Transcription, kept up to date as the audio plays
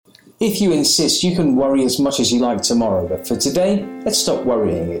If you insist, you can worry as much as you like tomorrow, but for today, let's stop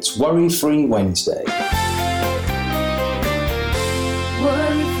worrying. It's Worry-Free Wednesday.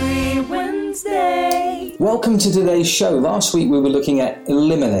 Worry-Free Wednesday. Welcome to today's show. Last week we were looking at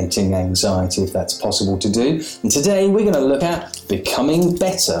eliminating anxiety, if that's possible to do. And today we're going to look at becoming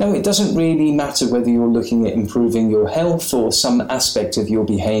better. Now, it doesn't really matter whether you're looking at improving your health or some aspect of your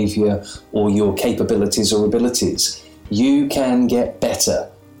behaviour or your capabilities or abilities. You can get better.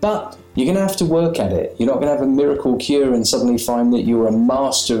 But you're going to have to work at it. You're not going to have a miracle cure and suddenly find that you're a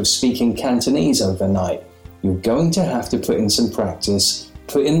master of speaking Cantonese overnight. You're going to have to put in some practice,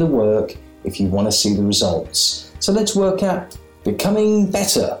 put in the work if you want to see the results. So let's work at becoming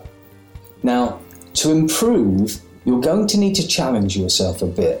better. Now, to improve, you're going to need to challenge yourself a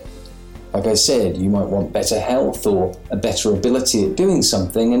bit. Like I said, you might want better health or a better ability at doing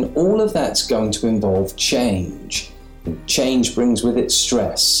something, and all of that's going to involve change. Change brings with it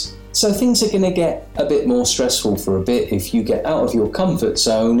stress. So things are going to get a bit more stressful for a bit if you get out of your comfort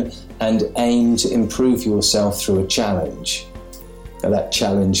zone and aim to improve yourself through a challenge. Now, that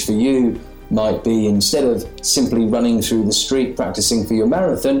challenge for you might be, instead of simply running through the street practicing for your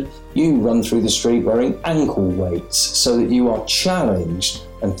marathon, you run through the street wearing ankle weights so that you are challenged,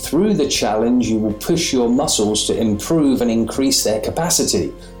 and through the challenge you will push your muscles to improve and increase their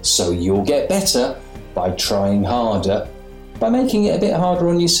capacity. So you'll get better by trying harder, by making it a bit harder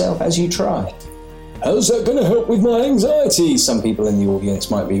on yourself as you try. How's that going to help with my anxiety? Some people in the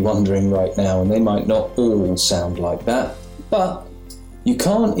audience might be wondering right now, and they might not all sound like that. But you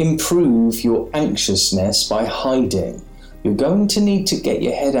can't improve your anxiousness by hiding. You're going to need to get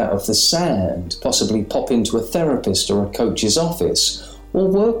your head out of the sand, possibly pop into a therapist or a coach's office, or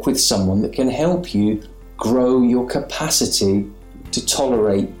work with someone that can help you grow your capacity to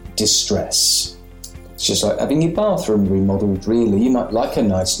tolerate distress. It's just like having your bathroom remodelled, really. You might like a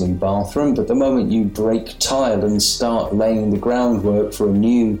nice new bathroom, but the moment you break tile and start laying the groundwork for a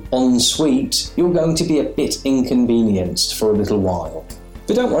new ensuite, you're going to be a bit inconvenienced for a little while.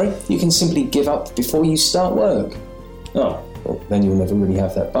 But don't worry, you can simply give up before you start work. Oh, well, then you'll never really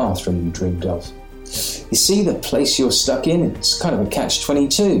have that bathroom you dreamed of. You see, the place you're stuck in, it's kind of a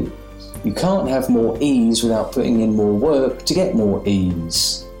catch-22. You can't have more ease without putting in more work to get more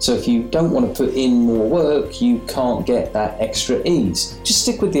ease. So if you don't want to put in more work, you can't get that extra ease. Just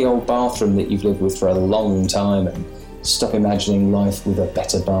stick with the old bathroom that you've lived with for a long time and stop imagining life with a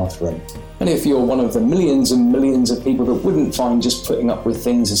better bathroom. And if you're one of the millions and millions of people that wouldn't find just putting up with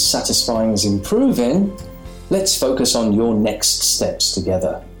things as satisfying as improving, let's focus on your next steps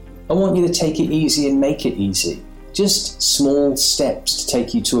together. I want you to take it easy and make it easy. Just small steps to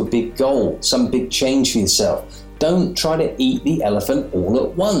take you to a big goal, some big change for yourself. Don't try to eat the elephant all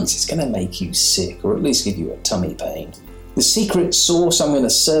at once. It's going to make you sick, or at least give you a tummy pain. The secret sauce I'm going to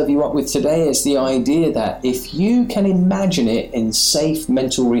serve you up with today is the idea that if you can imagine it in safe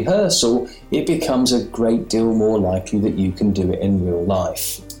mental rehearsal, it becomes a great deal more likely that you can do it in real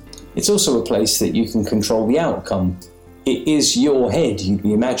life. It's also a place that you can control the outcome. It is your head you'd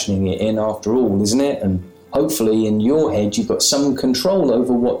be imagining it in after all, isn't it? And hopefully in your head you've got some control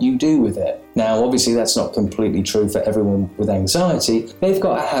over what you do with it. Now, obviously that's not completely true for everyone with anxiety. They've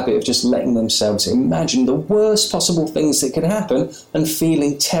got a habit of just letting themselves imagine the worst possible things that could happen and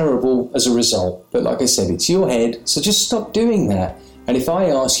feeling terrible as a result. But like I said, it's your head, so just stop doing that. And if I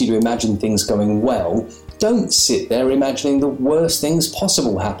ask you to imagine things going well, don't sit there imagining the worst things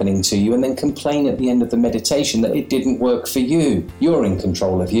possible happening to you and then complain at the end of the meditation that it didn't work for you. You're in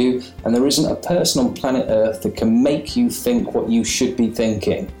control of you, and there isn't a person on planet Earth that can make you think what you should be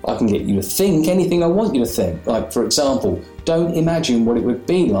thinking. I can get you to think anything I want you to think. Like, for example, don't imagine what it would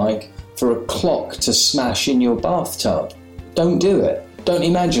be like for a clock to smash in your bathtub. Don't do it. Don't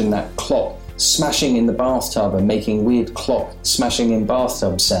imagine that clock smashing in the bathtub and making weird clock smashing in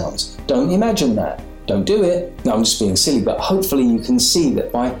bathtub sounds. Don't imagine that. Don't do it. No, I'm just being silly, but hopefully you can see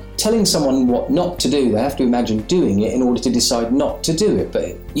that by telling someone what not to do, they have to imagine doing it in order to decide not to do it.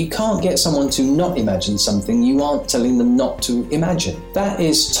 But you can't get someone to not imagine something you aren't telling them not to imagine. That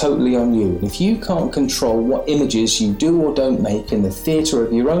is totally on you. And if you can't control what images you do or don't make in the theatre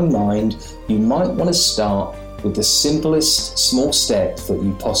of your own mind, you might want to start with the simplest small step that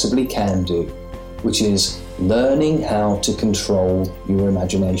you possibly can do, which is learning how to control your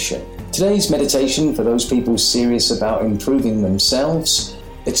imagination. Today's meditation, for those people serious about improving themselves,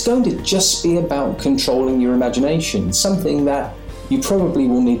 it's going to just be about controlling your imagination, something that you probably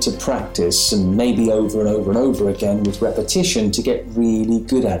will need to practice, and maybe over and over and over again with repetition to get really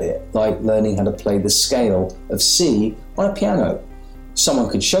good at it, like learning how to play the scale of C on a piano. Someone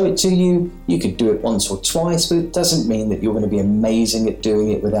could show it to you, you could do it once or twice, but it doesn't mean that you're going to be amazing at doing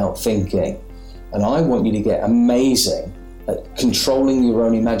it without thinking. And I want you to get amazing at controlling your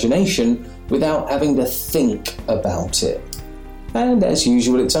own imagination without having to think about it. And as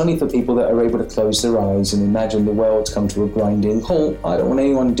usual, it's only for people that are able to close their eyes and imagine the world come to a grinding halt. I don't want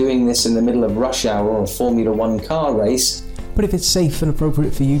anyone doing this in the middle of rush hour or a Formula One car race. But if it's safe and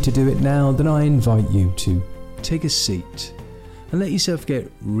appropriate for you to do it now, then I invite you to take a seat and let yourself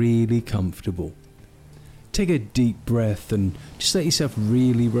get really comfortable. Take a deep breath and just let yourself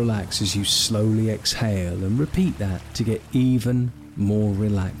really relax as you slowly exhale, and repeat that to get even more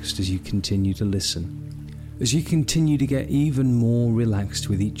relaxed as you continue to listen. As you continue to get even more relaxed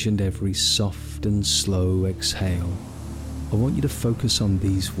with each and every soft and slow exhale, I want you to focus on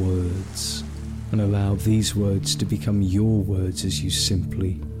these words and allow these words to become your words as you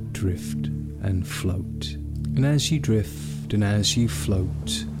simply drift and float. And as you drift and as you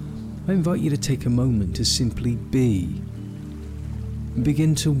float, I invite you to take a moment to simply be.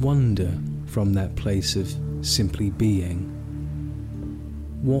 Begin to wonder from that place of simply being.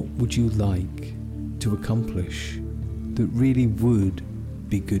 What would you like to accomplish that really would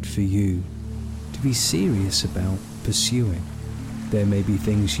be good for you to be serious about pursuing? There may be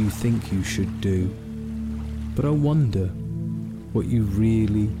things you think you should do, but I wonder what you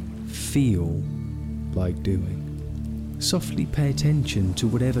really feel like doing. Softly pay attention to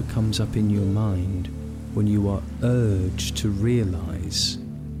whatever comes up in your mind when you are urged to realize,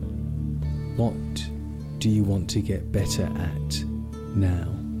 what do you want to get better at now?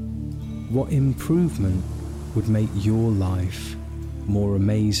 What improvement would make your life more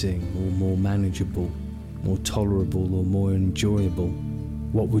amazing or more manageable, more tolerable or more enjoyable?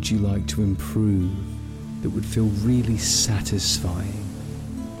 What would you like to improve that would feel really satisfying?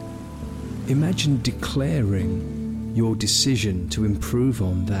 Imagine declaring your decision to improve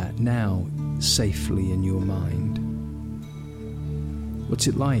on that now safely in your mind. What's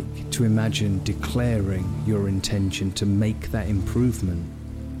it like to imagine declaring your intention to make that improvement?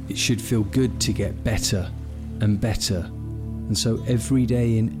 It should feel good to get better and better. And so every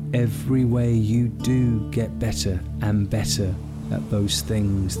day, in every way, you do get better and better at those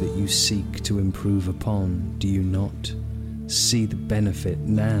things that you seek to improve upon. Do you not see the benefit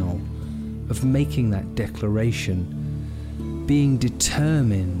now of making that declaration, being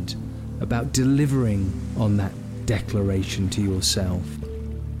determined about delivering on that declaration to yourself,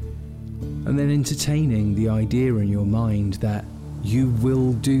 and then entertaining the idea in your mind that you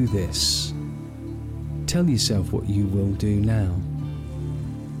will do this? Tell yourself what you will do now,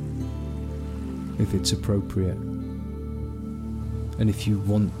 if it's appropriate. And if you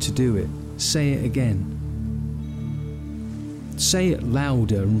want to do it, say it again. Say it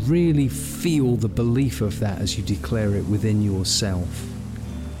louder and really feel the belief of that as you declare it within yourself.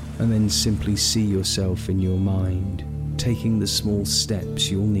 And then simply see yourself in your mind taking the small steps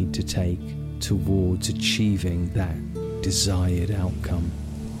you'll need to take towards achieving that desired outcome.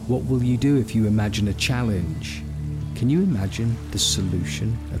 What will you do if you imagine a challenge? Can you imagine the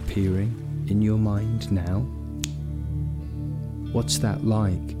solution appearing in your mind now? What's that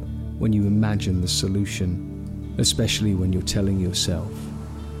like when you imagine the solution, especially when you're telling yourself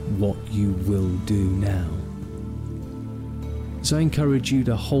what you will do now? So I encourage you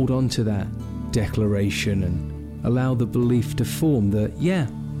to hold on to that declaration and allow the belief to form that, yeah,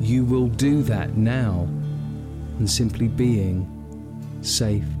 you will do that now, and simply being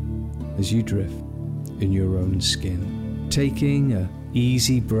safe as you drift in your own skin. Taking an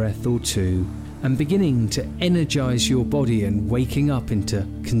easy breath or two and beginning to energize your body and waking up into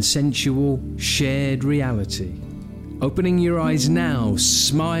consensual, shared reality. Opening your eyes now,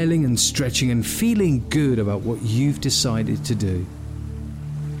 smiling and stretching and feeling good about what you've decided to do.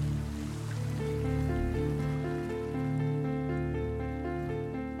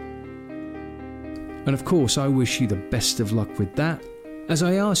 And of course, I wish you the best of luck with that. As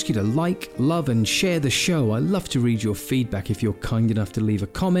I ask you to like, love and share the show, I love to read your feedback if you're kind enough to leave a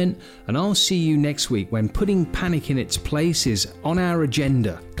comment, and I'll see you next week when putting panic in its place is on our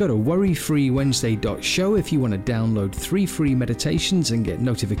agenda. Go to worryfreewednesday.show if you want to download 3 free meditations and get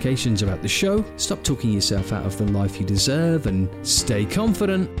notifications about the show. Stop talking yourself out of the life you deserve and stay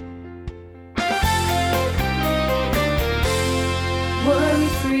confident.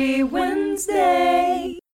 Worry-free Wednesday.